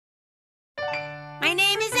My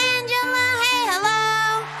name is Angela. Hey,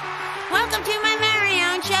 hello. Welcome to my very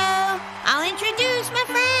own show. I'll introduce my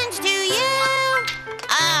friends to you.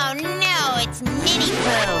 Oh, no, it's Nitty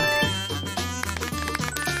Poo.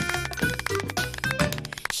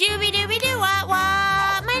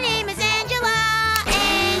 Shooby-dooby-doo-wah-wah. My name is Angela,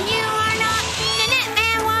 and you are not. Nanette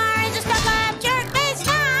Man is a stuck-up jerk-faced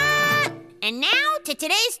nut. And now to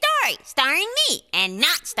today's story, starring me, and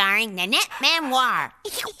not starring Nanette Manoir.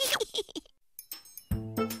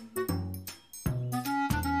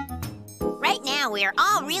 Right now, we are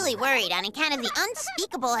all really worried on account of the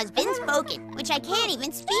unspeakable has been spoken, which I can't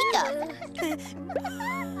even speak of. Hey,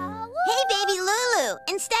 baby Lulu,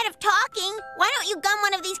 instead of talking, why don't you gum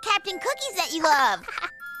one of these Captain Cookies that you love?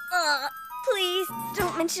 Please,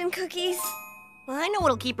 don't mention cookies. I know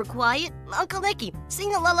what'll keep her quiet. Uncle Nicky,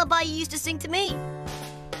 sing the lullaby you used to sing to me.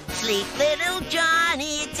 Sleep, little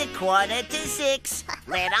Johnny, it's 5:45.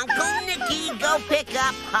 Let Uncle Nicky go pick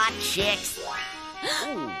up hot chicks.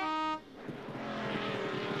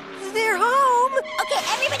 They're home. Okay,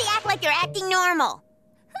 everybody act like you're acting normal.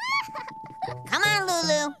 Come on,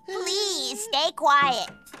 Lulu. Please, stay quiet.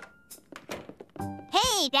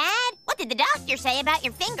 Hey, Dad, what did the doctor say about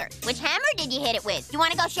your finger? Which hammer did you hit it with? You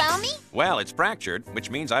want to go show me? Well, it's fractured, which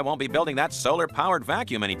means I won't be building that solar-powered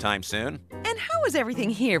vacuum anytime soon. And how was everything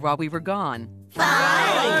here while we were gone?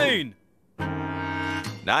 Fine!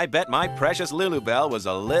 I bet my precious Lulu Bell was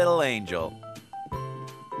a little angel.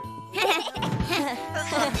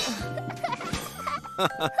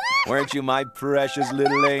 Weren't you my precious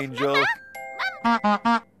little angel? Oh!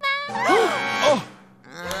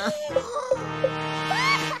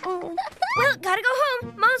 Well, gotta go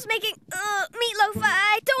home. Mom's making meatloaf.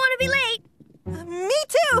 I don't want to be late. Me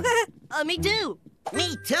too. Me too.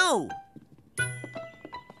 Me too.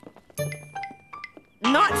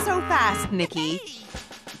 Not so fast, Nicky.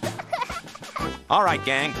 All right,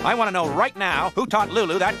 gang, I want to know right now who taught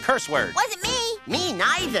Lulu that curse word. Wasn't me. Me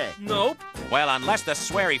neither. Nope. Well, unless the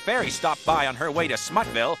sweary fairy stopped by on her way to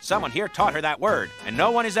Smutville, someone here taught her that word. And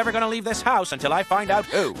no one is ever going to leave this house until I find out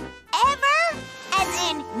who. Ever? As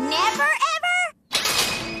in never, ever?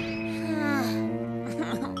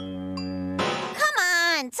 Come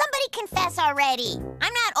on, somebody confess already.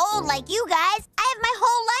 I'm not old like you guys. I have my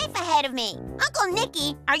whole life ahead of me. Uncle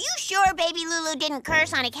Nicky, are you sure baby Lulu didn't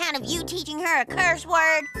curse on account of you teaching her a curse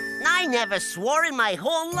word? I never swore in my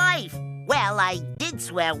whole life. Well, I did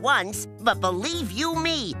swear once, but believe you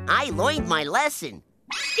me, I learned my lesson.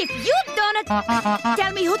 If you don't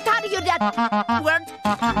tell me who taught you that word,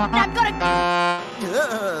 I'm gonna...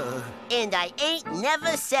 Ugh. And I ain't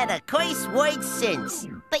never said a curse word since.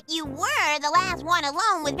 But you were the last one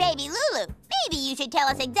alone with baby Lulu. Maybe you should tell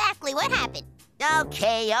us exactly what happened.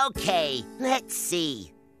 Okay. Let's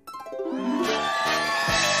see.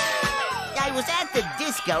 I was at the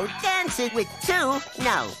disco dancing with 4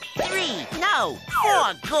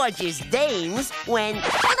 gorgeous dames when...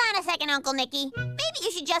 Hold on a second, Uncle Nicky. Maybe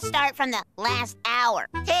you should just start from the last hour.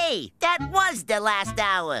 Hey, that was the last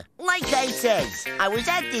hour. Like I said, I was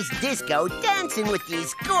at this disco dancing with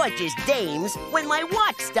these gorgeous dames when my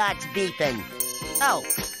watch starts beeping. Oh,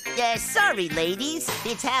 sorry, ladies.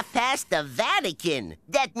 It's past the Vatican.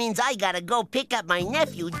 That means I gotta go pick up my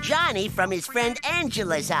nephew Johnny from his friend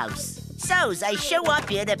Angela's house. So's I show up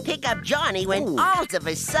here to pick up Johnny when all of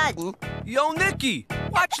a sudden... Yo, Nicky,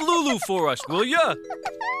 watch Lulu for us, will ya?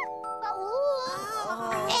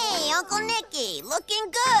 Hey, Uncle Nicky,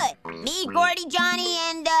 looking good. Me, Gordy, Johnny,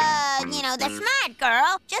 and, the smart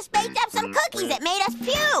girl just baked up some cookies that made us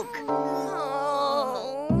puke.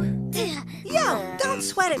 Yo, don't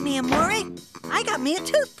sweat it, me Amore. I got me a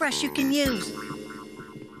toothbrush you can use.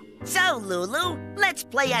 So, Lulu, let's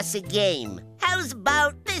play us a game. How's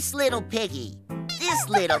about this little piggy? This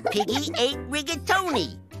little piggy ate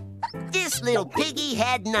rigatoni. This little piggy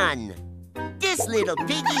had none. This little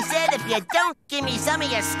piggy said if you don't give me some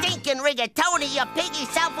of your stinking rigatoni, your piggy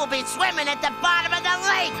self will be swimming at the bottom of the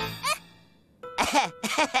lake.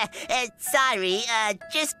 Sorry,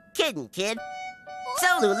 just kidding, kid.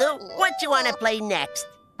 So, Lulu, what you want to play next?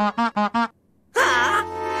 Huh?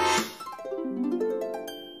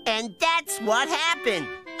 And that's what happened.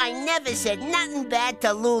 I never said nothing bad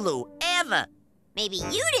to Lulu, ever. Maybe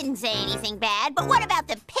you didn't say anything bad, but what about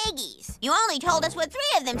the piggies? You only told us what 3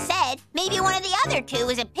 of them said. Maybe one of the other 2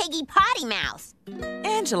 was a piggy potty mouth.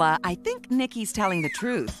 Angela, I think Nicky's telling the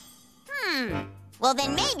truth. Well,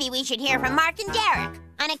 then maybe we should hear from Mark and Derek,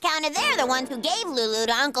 on account of they're the ones who gave Lulu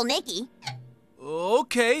to Uncle Nicky.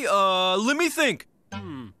 Okay, let me think.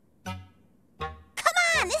 Come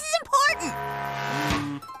on, this is important.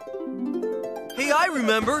 Hey, I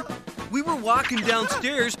remember. We were walking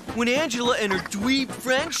downstairs when Angela and her dweeb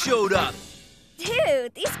friend showed up.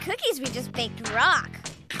 Dude, these cookies we just baked rock.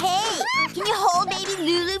 Hey, can you hold baby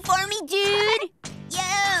Lulu for me, dude?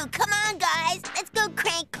 Yo, come on, guys. Let's go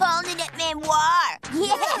crank call Nanette Manoir.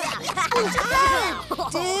 Yeah.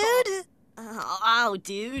 Dude? Oh,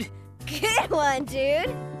 dude. Good one,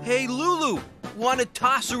 dude. Hey, Lulu, want to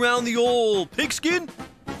toss around the old pigskin?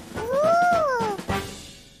 Ooh.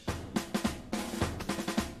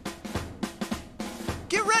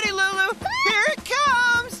 Get ready, Lulu. Here it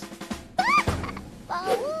comes.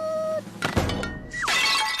 Oh!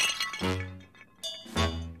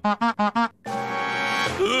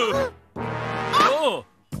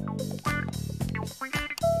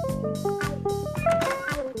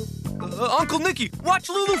 Uncle Nicky, watch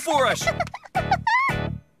Lulu for us.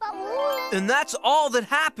 And that's all that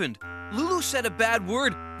happened. Lulu said a bad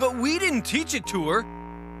word, but we didn't teach it to her.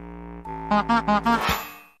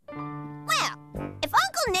 Well, if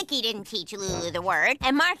Uncle Nicky didn't teach Lulu the word,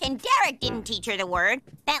 and Mark and Derek didn't teach her the word,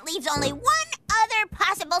 that leaves only one other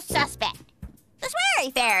possible suspect. The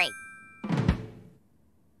Sweary Fairy.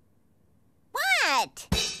 What?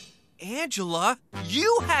 Angela,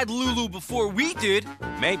 you had Lulu before we did.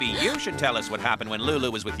 Maybe you should tell us what happened when Lulu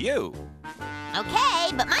was with you.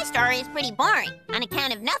 Okay, but my story is pretty boring, on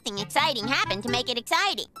account of nothing exciting happened to make it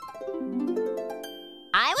exciting.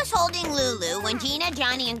 I was holding Lulu when Gina,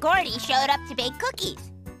 Johnny, and Gordy showed up to bake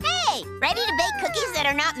cookies. Hey, ready to bake cookies that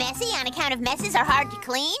are not messy on account of messes are hard to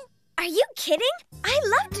clean? Are you kidding? I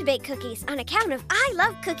love to bake cookies on account of I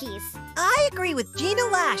love cookies. I agree with Gina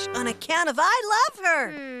Lash on account of I love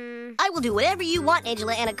her. I will do whatever you want,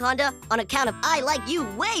 Angela Anaconda, on account of I like you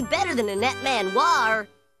way better than Nanette Manoir.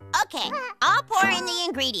 Okay, I'll pour in the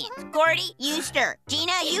ingredients. Gordy, you stir.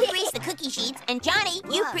 Gina, you grease the cookie sheets. And Johnny,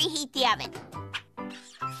 you preheat the oven.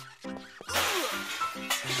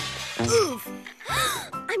 Oof.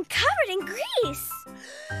 I'm covered in grease.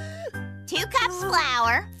 2 cups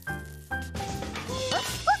flour.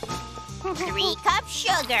 3 cups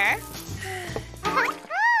sugar.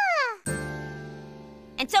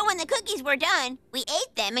 And so when the cookies were done, we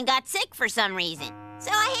ate them and got sick for some reason.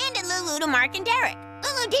 So I handed Lulu to Mark and Derek.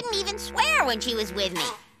 Lulu didn't even swear when she was with me.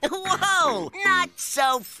 Whoa! Not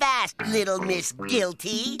so fast, little Miss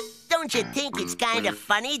Guilty. Don't you think it's kind of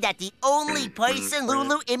funny that the only person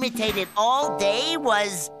Lulu imitated all day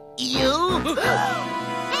was you?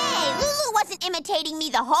 Hey, Lulu wasn't imitating me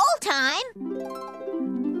the whole time.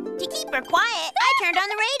 To keep her quiet, I turned on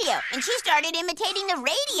the radio, and she started imitating the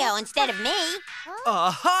radio instead of me.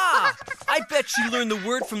 Aha! I bet she learned the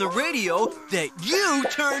word from the radio that you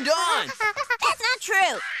turned on. That's not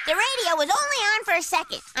true. The radio was only on for a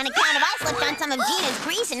second, on account of I slipped on some of Gina's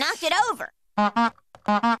grease and knocked it over.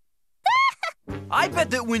 I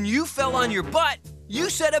bet that when you fell on your butt, you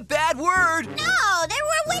said a bad word. No, there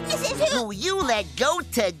were witnesses who you let go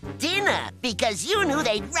to dinner because you knew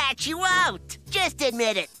they'd rat you out. Just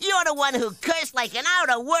admit it. You're the one who cursed like an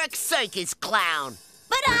out-of-work circus clown.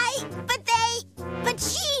 But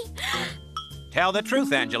she... Tell the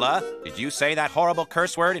truth, Angela. Did you say that horrible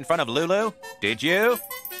curse word in front of Lulu? Did you?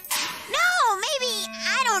 No, maybe,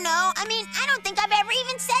 I don't know. I mean, I don't think I've ever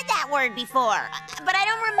even said that word before. But I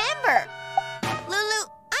don't remember. Lulu,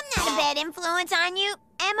 I'm not a bad influence on you,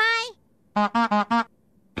 am I?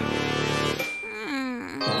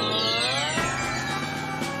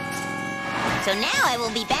 So now I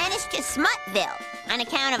will be banished to Smutville on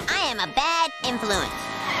account of I am a bad influence.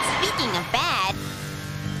 Speaking of bad,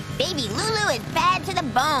 baby Lulu is bad to the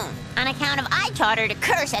bone on account of I taught her to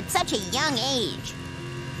curse at such a young age.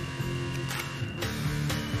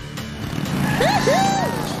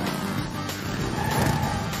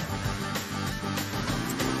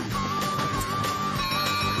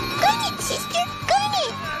 Gun it, sister, gun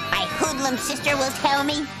it! My hoodlum sister will tell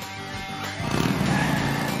me.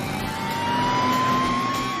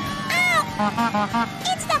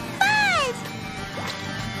 It's the fuzz!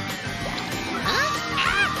 Huh?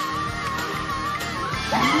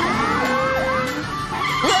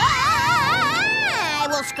 I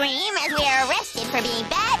will scream as we are arrested for being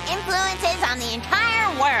bad influences on the entire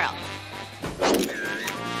world.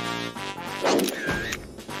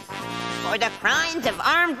 For the crimes of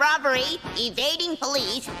armed robbery, evading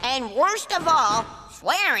police, and worst of all,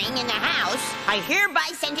 swearing in the house, I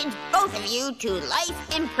hereby sentence both of you to life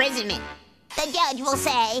imprisonment. The judge will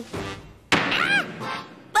say, "Ah!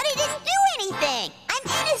 But he didn't do anything! I'm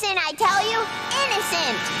innocent, I tell you!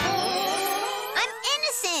 Innocent! I'm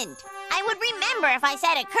innocent! I would remember if I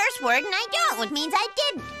said a curse word, and I don't, which means I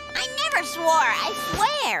didn't. I never swore, I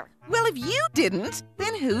swear. Well, if you didn't,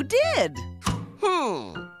 then who did?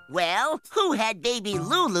 Well, who had baby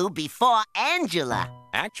Lulu before Angela?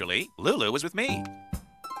 Actually, Lulu was with me.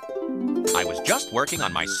 I was just working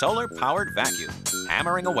on my solar-powered vacuum,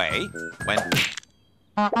 hammering away, when...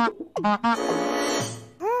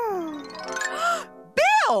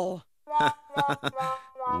 Bill!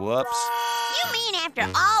 Whoops. You mean after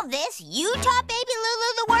all this, you taught baby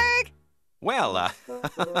Lulu the word? Well,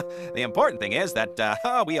 the important thing is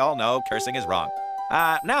that we all know cursing is wrong.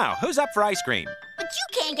 Now, who's up for ice cream? But you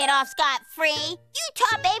can't get off scot-free. You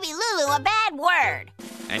taught baby Lulu a bad word.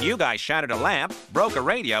 And you guys shattered a lamp, broke a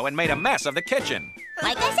radio, and made a mess of the kitchen.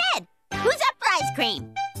 Like I said, who's up for ice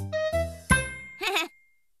cream?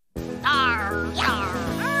 Arr, yarr.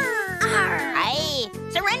 Arr. Aye,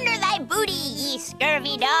 surrender thy booty, ye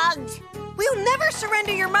scurvy dogs. We'll never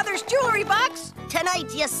surrender your mother's jewelry box.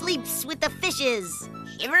 Tonight you sleeps with the fishes.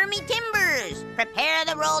 Shiver me timbers. Prepare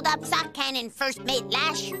the rolled-up sock cannon, first mate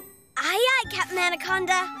Lash. Aye, aye, Captain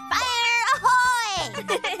Anaconda. Fire ahoy!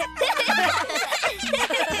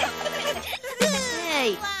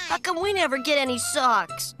 Hey, how come we never get any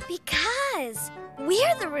socks? Because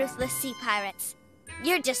we're the ruthless sea pirates.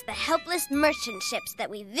 You're just the helpless merchant ships that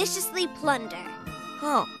we viciously plunder.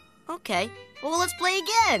 Oh, okay. Well, let's play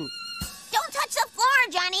again. Don't touch the floor,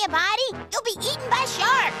 Johnny Abadi. You'll be eaten by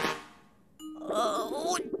shark.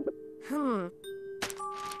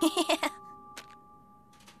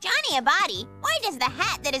 Johnny Abadi, why does the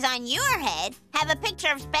hat that is on your head have a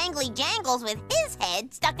picture of Spangly Jangles with his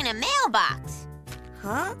head stuck in a mailbox?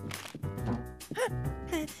 Huh?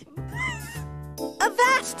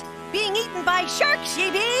 Avast! Being eaten by sharks, ye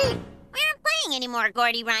be! We aren't playing anymore,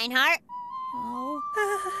 Gordy Reinhardt.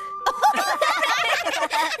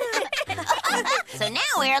 So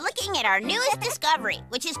now we are looking at our newest discovery,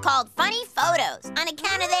 which is called funny photos, on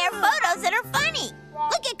account of they are photos that are funny.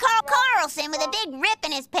 Look at Carl Carlson with a big rip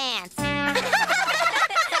in his pants. Look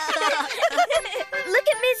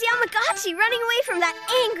at Ms. Yamagata running away from that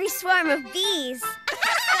angry swarm of bees.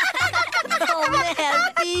 Oh,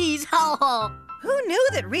 man, bees. Oh. Who knew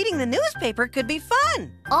that reading the newspaper could be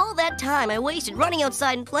fun? All that time I wasted running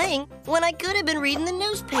outside and playing when I could have been reading the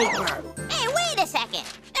newspaper. Hey, wait a second.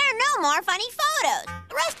 There are no more funny photos.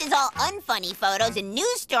 The rest is all unfunny photos and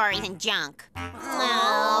news stories and junk.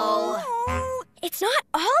 No. It's not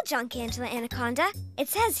all junk, Angela Anaconda. It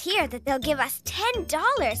says here that they'll give us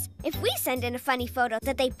 $10 if we send in a funny photo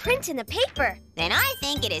that they print in the paper. Then I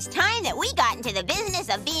think it is time that we got into the business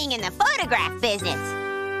of being in the photograph business.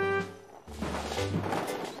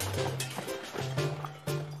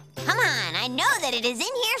 Come on, I know that it is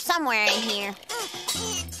in here somewhere in here.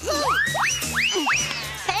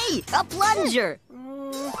 Hey, a plunger.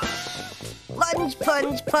 Plunge,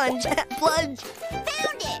 plunge, plunge, plunge.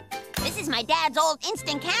 Found it! This is my dad's old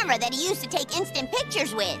instant camera that he used to take instant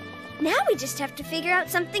pictures with. Now we just have to figure out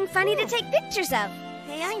something funny to take pictures of.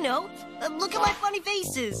 Hey, I know. Look at my funny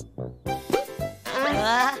faces.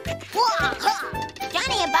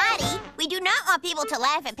 Johnny Abadi, we do not want people to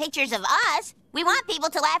laugh at pictures of us. We want people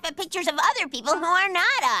to laugh at pictures of other people who are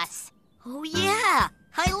not us. Oh, yeah.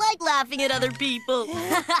 I like laughing at other people.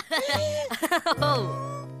 Oh.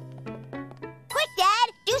 Quick,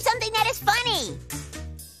 Dad, do something that is funny.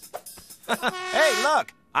 Hey,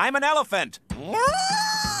 look! I'm an elephant!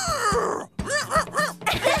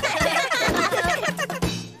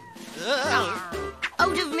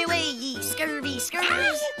 Out of me way, ye scurvy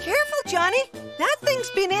scurvers. Careful, Johnny. That thing's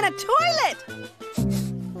been in a toilet.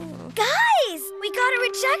 Guys, we got a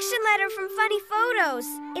rejection letter from Funny Photos.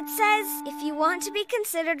 It says, if you want to be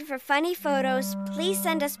considered for funny photos, please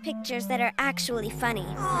send us pictures that are actually funny.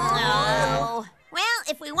 No. Well,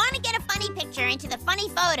 if we want to get a funny picture into the funny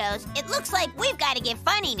photos, it looks like we've got to give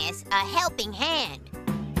funniness a helping hand.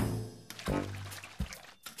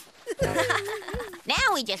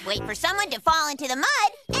 Now we just wait for someone to fall into the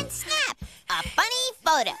mud and snap a funny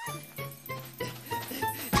photo.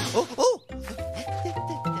 Oh.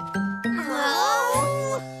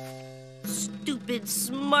 Stupid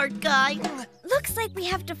smart guy. Looks like we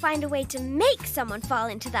have to find a way to make someone fall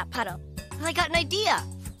into that puddle. I got an idea.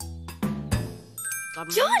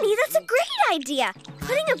 Johnny, that's a great idea.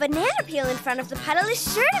 Putting a banana peel in front of the puddle is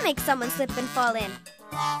sure to make someone slip and fall in.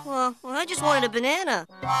 Well, I just wanted a banana.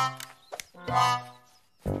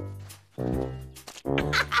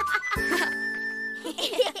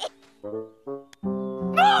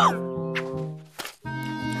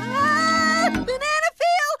 Banana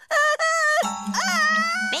peel!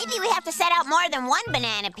 Maybe we have to set out more than one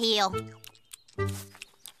banana peel.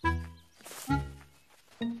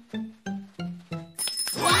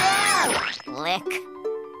 Lick.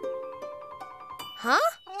 Huh?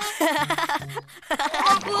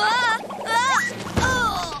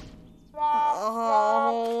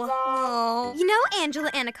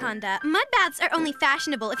 Anaconda. Mud baths are only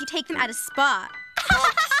fashionable if you take them at a spa.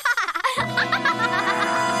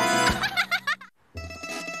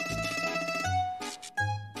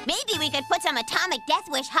 Maybe we could put some Atomic Death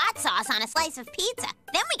Wish hot sauce on a slice of pizza.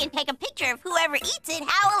 Then we can take a picture of whoever eats it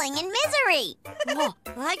howling in misery. Whoa,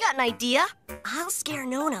 I got an idea. I'll scare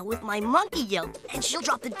Nona with my monkey yell, and she'll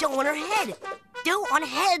drop the dough on her head. Dough on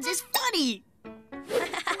heads is funny.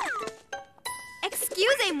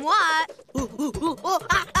 Excusez-moi. Woo!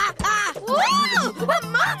 A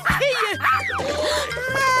monkey!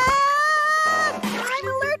 I'm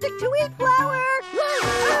allergic to wheat flour.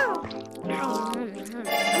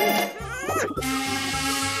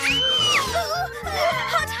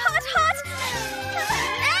 Hot, hot, hot!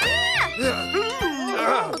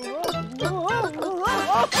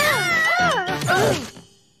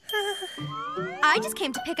 I just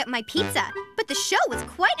came to pick up my pizza, but the show was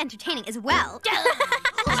quite entertaining as well.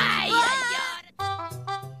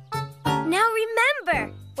 Now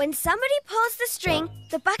remember, when somebody pulls the string,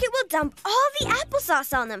 the bucket will dump all the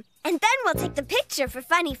applesauce on them, and then we'll take the picture for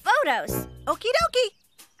funny photos. Okie dokie.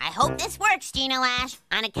 I hope this works, Gina Lash,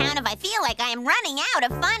 on account of I feel like I am running out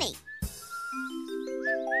of funny.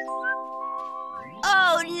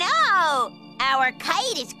 Oh no! Our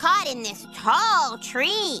kite is caught in this tall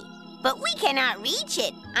tree, but we cannot reach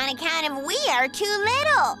it on account of we are too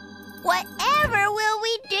little. Whatever will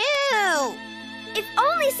we do? If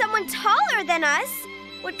only someone taller than us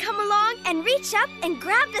would come along and reach up and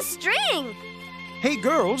grab the string. Hey,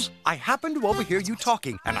 girls, I happened to overhear you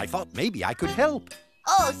talking, and I thought maybe I could help.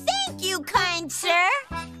 Oh, thank you, kind sir.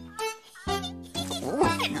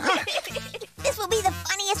 This will be the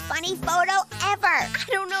funniest funny photo ever. I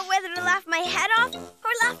don't know whether to laugh my head off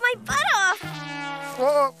or laugh my butt off.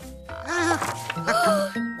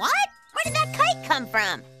 What? Where did that kite come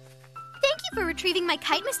from? Thank you for retrieving my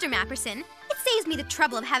kite, Mr. Mapperson. It saves me the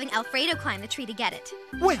trouble of having Alfredo climb the tree to get it.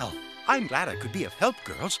 Well, I'm glad I could be of help,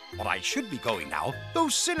 girls, but I should be going now.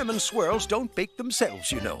 Those cinnamon swirls don't bake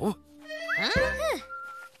themselves, you know. Huh?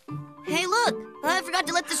 Hey, look! I forgot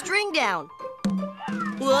to let the string down.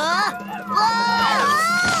 Whoa!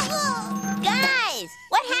 Guys,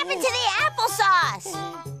 what happened to the applesauce?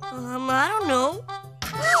 I don't know.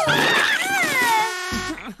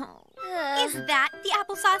 Is that the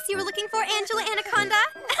applesauce you were looking for, Angela Anaconda?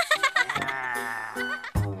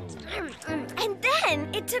 And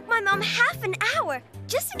then it took my mom half an hour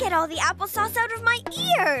just to get all the applesauce out of my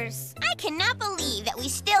ears. I cannot believe that we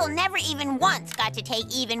still never even once got to take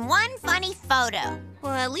even one funny photo.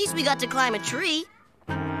 Well, at least we got to climb a tree.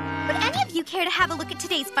 Would any of you care to have a look at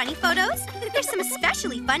today's funny photos? There's some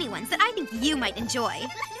especially funny ones that I think you might enjoy.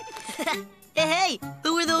 Hey,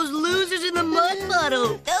 who are those losers in the mud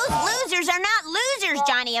puddle? Those losers are not losers,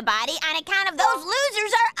 Johnny Abadi. On account of those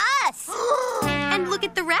losers are us. And look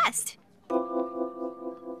at the rest.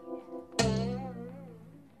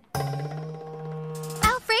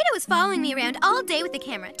 Alfredo was following me around all day with the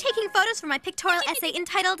camera, taking photos for my pictorial essay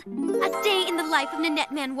entitled A Day in the Life of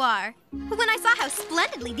Nanette Manoir. But when I saw how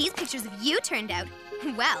splendidly these pictures of you turned out,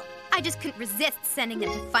 well, I just couldn't resist sending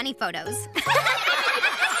them to funny photos.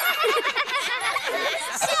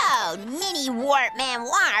 So, Minnie Wart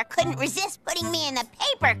Manoir couldn't resist putting me in the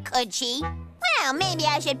paper, could she? Well, maybe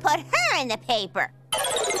I should put her in the paper.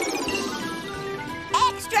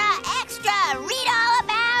 Extra, extra, read all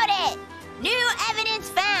about it. New evidence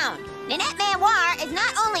found. Nanette Manoir is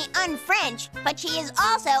not only un-French, but she is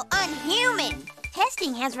also unhuman.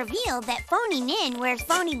 Testing has revealed that Phony Nin wears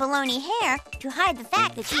phony baloney hair to hide the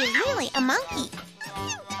fact that she is really a monkey.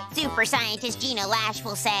 Super scientist Gina Lash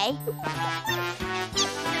will say.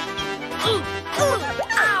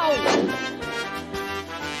 Ow!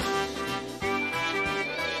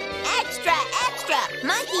 Extra, extra!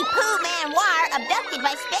 Monkey Poo Manoir abducted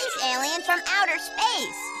by space aliens from outer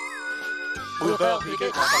space. The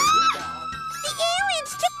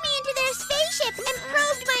aliens took me into their spaceship and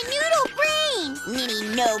probed my noodle brain,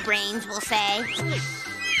 Minnie No Brains will say.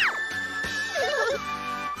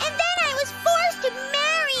 And then I was forced to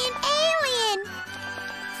marry an alien.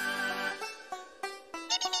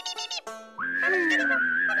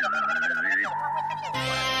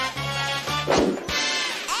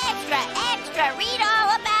 Extra, extra, read all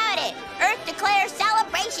about it. Earth declares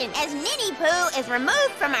celebration as Minnie Pooh is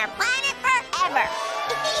removed from our planet forever.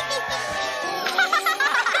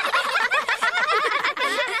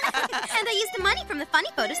 And I used the money from the funny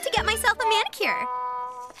photos to get myself a manicure.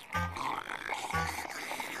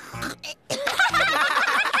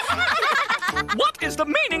 What is the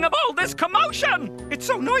meaning of all this commotion? It's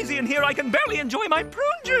so noisy in here I can barely enjoy my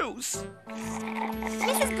prune juice.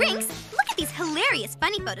 Mrs. Grinks, look at these hilarious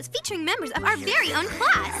funny photos featuring members of our very own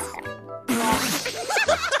class. My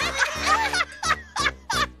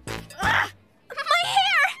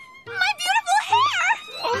hair! My beautiful hair!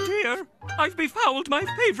 Oh dear, I've befouled my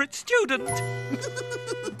favorite student.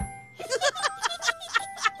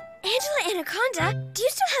 Angela Anaconda, do you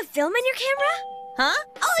still have film on your camera? Huh?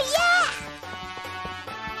 Oh, yeah!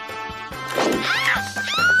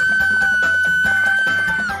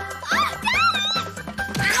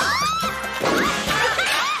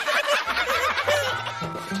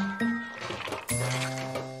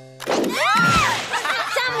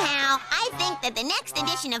 Somehow, I think that the next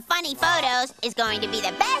edition of Funny Photos is going to be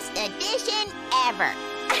the best edition ever.